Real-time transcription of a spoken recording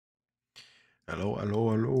Hello,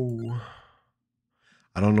 hello, hello.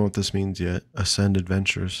 I don't know what this means yet. Ascend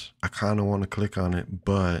Adventures. I kind of want to click on it,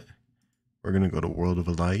 but we're going to go to World of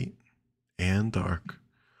Light and Dark.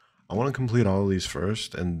 I want to complete all of these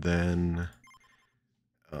first, and then,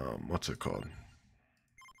 what's it called?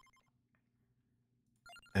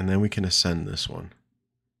 And then we can ascend this one,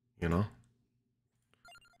 you know?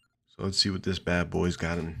 So let's see what this bad boy's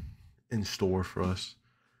got in store for us.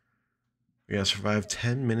 We gotta survive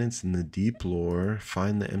 10 minutes in the deep lore,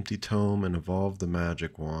 find the empty tome, and evolve the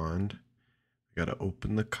magic wand. We gotta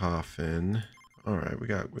open the coffin. Alright, we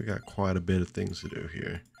got quite a bit of things to do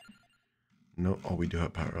here. No, oh, we do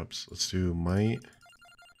have power-ups. Let's do might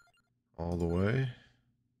all the way.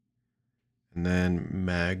 And then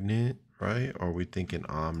magnet, right? Or are we thinking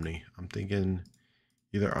omni? I'm thinking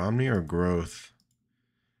either omni or growth.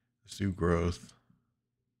 Let's do growth.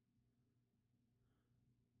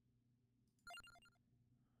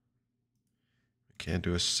 Can't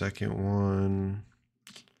do a second one.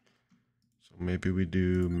 So maybe we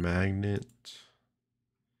do magnet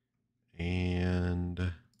and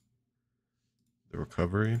the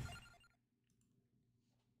recovery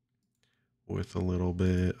with a little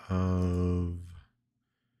bit of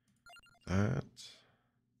that.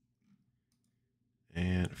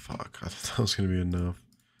 And fuck, I thought that was gonna be enough.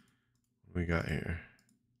 What do we got here?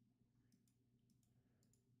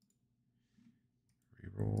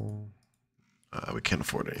 Reroll. We can't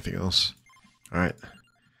afford anything else. All right,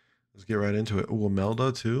 let's get right into it. Oh,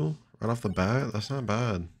 Imelda too, right off the bat. That's not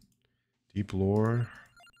bad. Deep lore.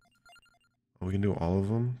 Oh, we can do all of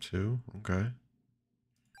them too. Okay,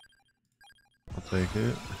 I'll take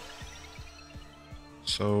it.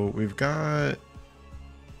 So we've got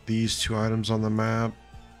these two items on the map.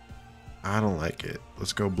 I don't like it.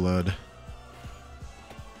 Let's go blood.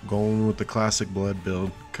 Going with the classic blood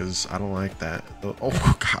build because I don't like that.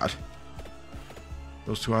 Oh god.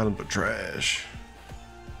 Those two items are trash.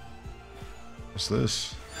 What's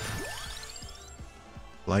this?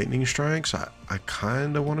 Lightning strikes? I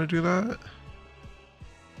kind of want to do that.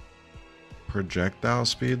 Projectile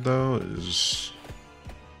speed though is...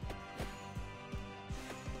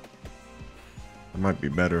 It might be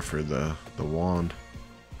better for the wand.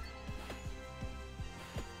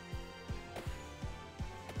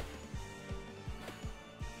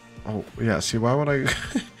 Oh yeah, see, why would I...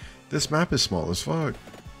 This map is small as fuck.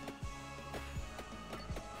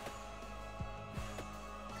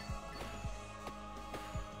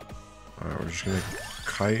 Alright, we're just gonna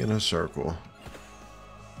kite in a circle.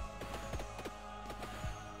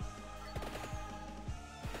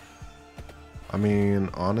 I mean,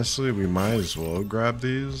 honestly, we might as well grab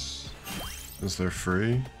these since they're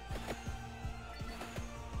free.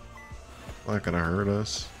 Not gonna hurt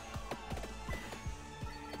us.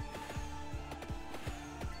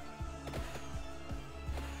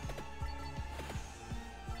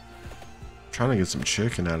 Trying to get some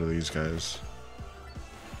chicken out of these guys.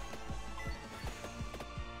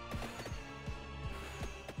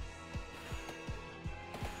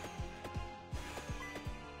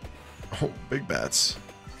 Oh, big bats.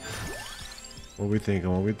 What we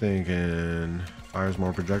thinking? What we thinking? Fires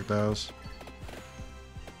more projectiles.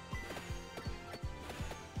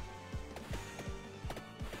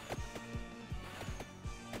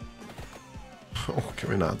 Oh, can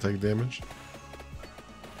we not take damage?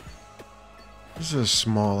 This is a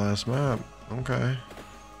small ass map. Okay.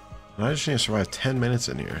 And I just need to survive 10 minutes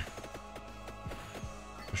in here.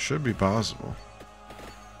 It should be possible.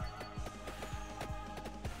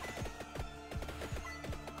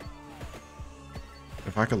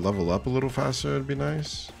 If I could level up a little faster, it'd be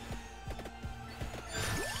nice.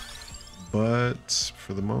 But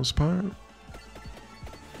for the most part,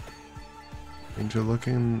 things are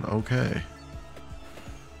looking okay.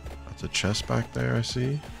 That's a chest back there, I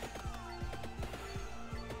see.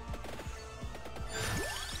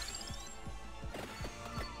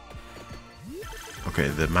 Okay,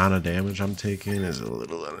 the amount of damage I'm taking is a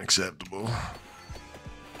little unacceptable.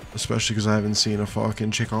 Especially because I haven't seen a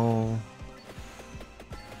fucking chicken.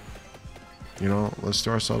 You know, let's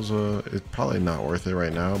do ourselves a... It's probably not worth it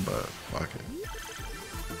right now, but fuck it.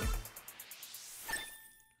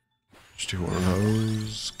 Just do one of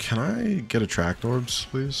those. Can I get attract orbs,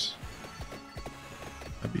 please?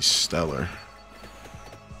 That'd be stellar.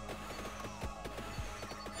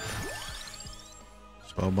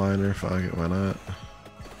 Spellbinder, fuck it, why not?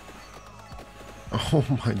 Oh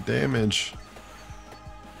my damage.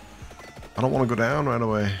 I don't want to go down right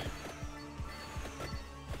away.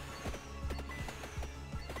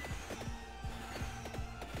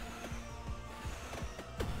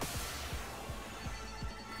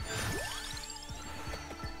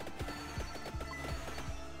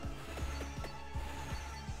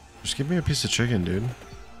 Just give me a piece of chicken, dude.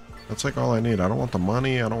 That's like all I need. I don't want the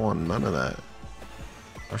money. I don't want none of that.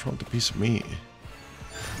 I just want the piece of meat.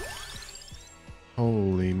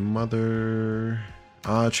 Holy mother.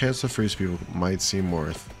 Chance to freeze people might seem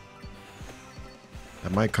worth.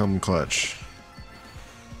 That might come clutch.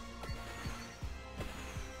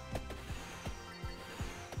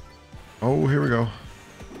 Oh, here we go.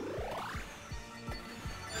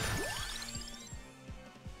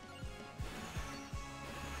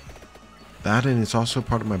 That, and it's also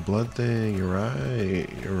part of my blood thing. You're right.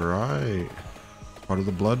 You're right. Part of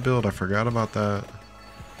the blood build. I forgot about that.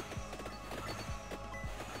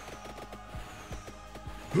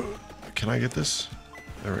 Can I get this?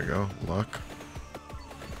 There we go. Luck.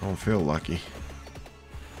 I don't feel lucky.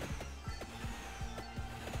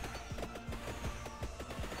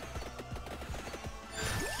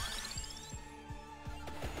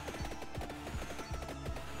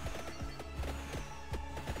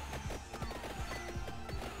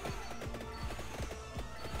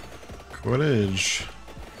 Quidditch.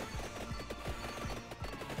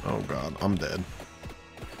 Oh god, I'm dead.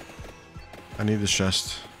 I need this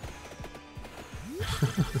chest.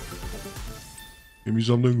 Give me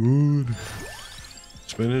something good.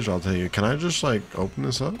 Spinach, I'll take it. Can I just like open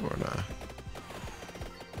this up or not?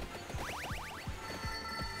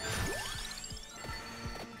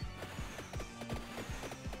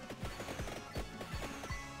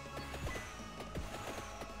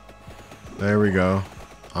 There we go.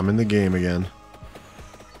 I'm in the game again.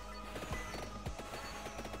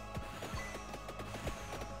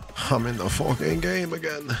 I'm in the fucking game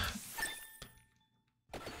again.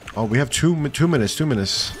 Oh, we have two minutes. 2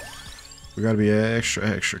 minutes. We gotta be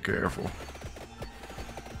extra careful.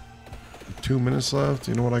 2 minutes left.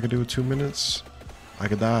 You know what I could do with 2 minutes? I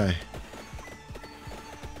could die.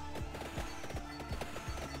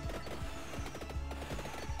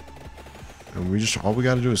 And all we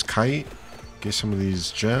gotta do is kite. Get some of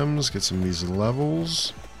these gems. Get some of these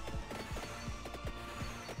levels.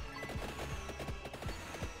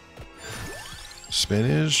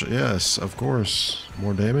 Spinach, yes, of course.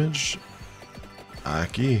 More damage.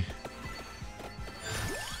 Aki.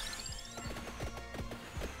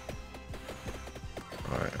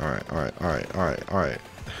 Alright.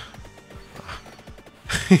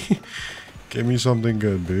 Give me something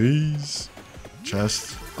good, please.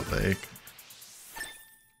 Chest, I'll take.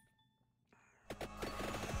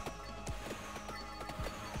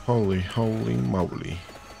 Holy moly.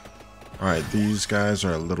 Alright, these guys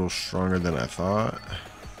are a little stronger than I thought.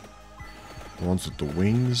 The ones with the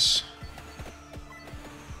wings.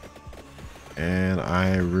 And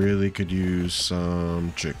I really could use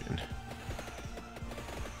some chicken.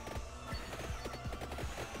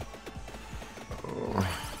 Oh.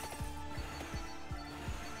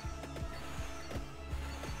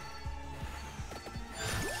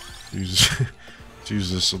 Use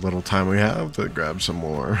this little time we have to grab some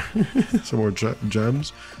more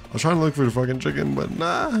gems. I was trying to look for the fucking chicken, but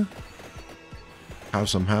nah. Have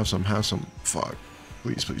some. Fuck.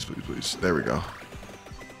 Please. There we go.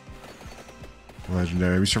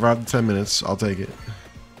 Legendary. We survived the 10 minutes. I'll take it.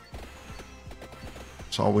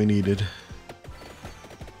 That's all we needed.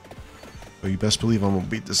 But you best believe I'm gonna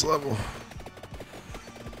beat this level.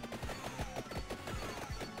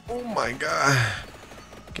 Oh my god.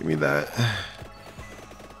 Give me that.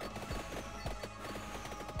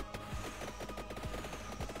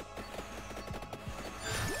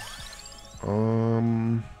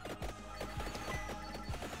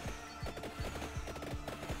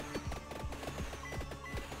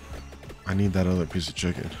 I need that other piece of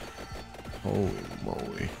chicken. Holy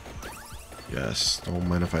moly. Yes, don't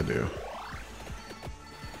mind if I do.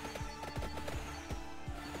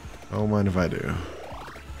 Don't mind if I do.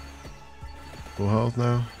 Full health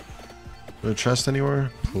now? No chest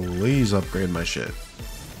anywhere? Please upgrade my shit.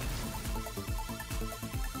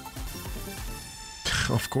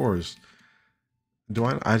 Of course.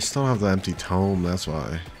 I still have the empty tome, that's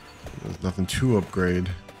why. There's nothing to upgrade.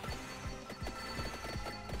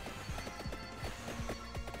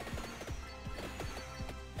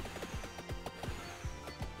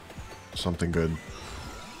 Something good.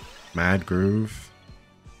 Mad Groove.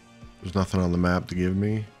 There's nothing on the map to give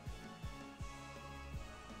me.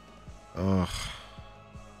 Ugh.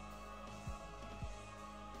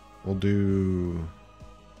 We'll do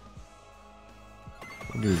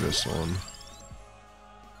this one.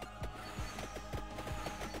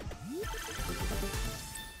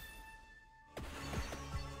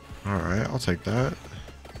 Alright, I'll take that.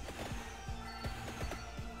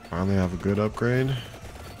 Finally have a good upgrade.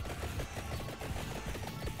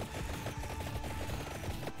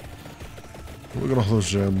 Look at all those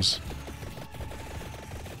gems.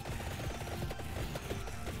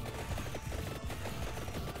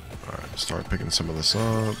 Alright, start picking some of this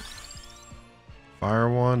up. Fire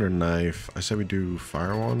one or knife? I said we do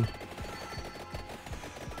fire one.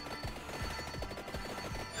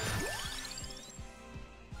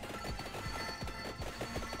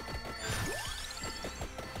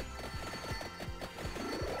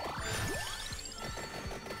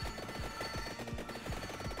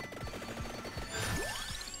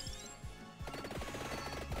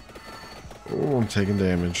 Oh, I'm taking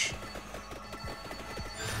damage.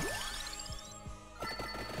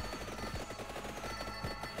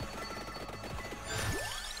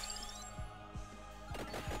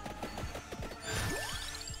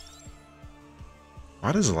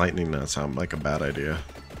 Why does lightning not sound like a bad idea?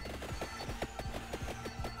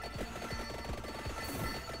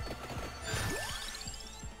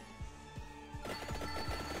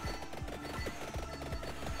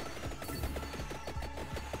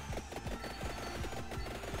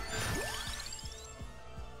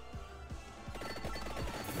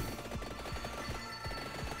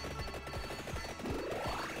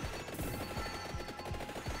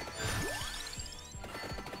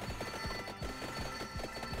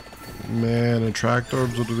 Man, attract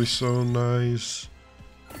orbs would be so nice.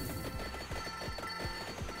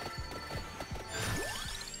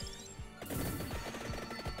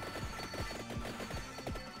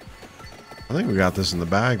 I think we got this in the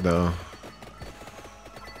bag though.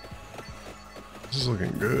 This is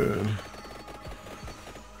looking good.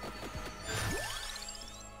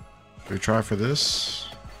 Should we try for this?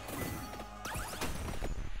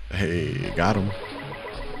 Hey, got him.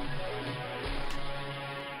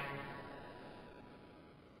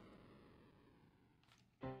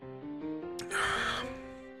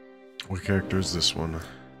 What character is this one?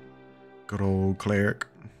 Good old cleric.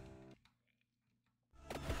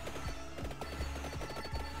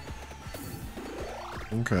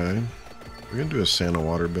 Okay. We're gonna do a Santa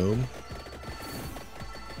water build.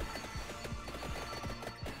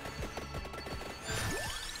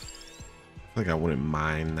 I think I wouldn't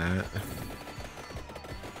mind that.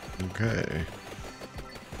 Okay.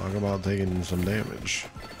 Talk about taking some damage.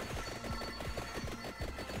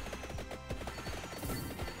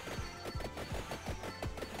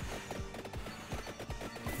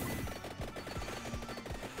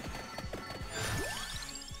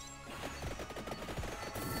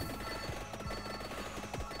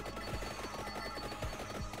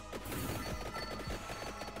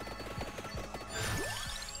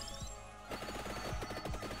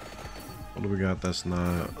 What do we got that's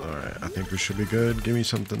not... Alright, I think we should be good. Give me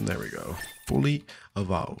something. There we go. Fully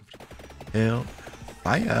evolved. Hell,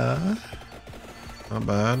 fire. Not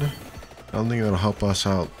bad. I don't think it'll help us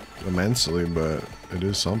out immensely, but it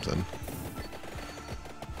is something.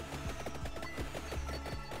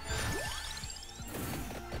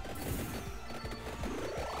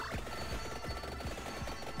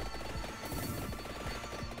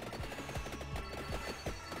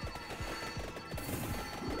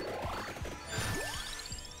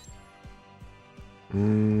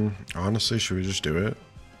 Honestly, should we just do it?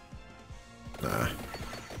 Nah.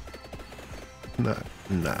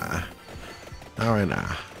 Nah. Alright,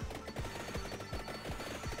 nah.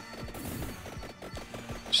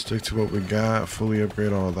 Stick to what we got. Fully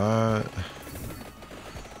upgrade all that.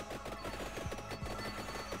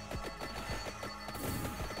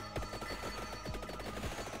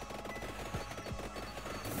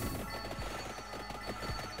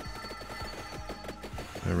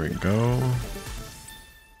 There we go.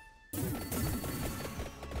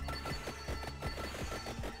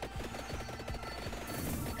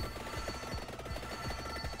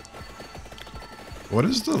 What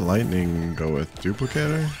does the lightning go with?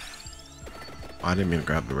 Duplicator? Oh, I didn't mean to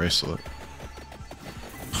grab the bracelet.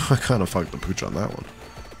 I kind of fucked the pooch on that one.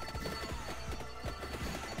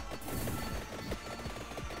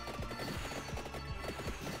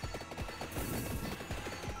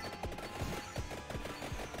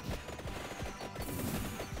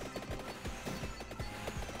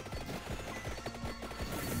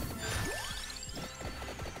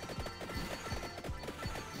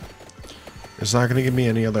 It's not going to give me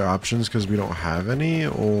any other options because we don't have any,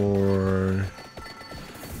 or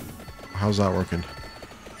how's that working?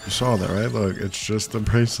 You saw that, right? Look, it's just the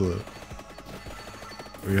bracelet.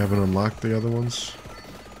 We haven't unlocked the other ones.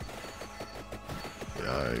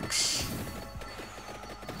 Yikes.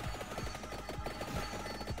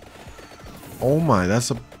 Oh my,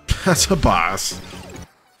 that's a boss.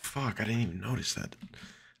 Fuck, I didn't even notice that.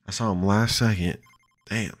 I saw him last second.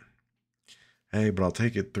 Damn. Hey, but I'll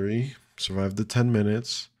take it. 3. Survived the 10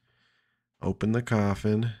 minutes. Open the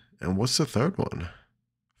coffin. And what's the third one?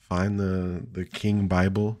 Find the King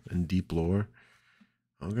Bible and deep lore.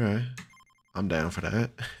 Okay. I'm down for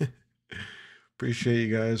that. Appreciate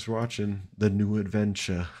you guys watching the new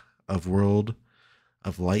adventure of World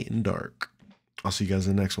of Light and Dark. I'll see you guys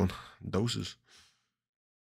in the next one. Doses.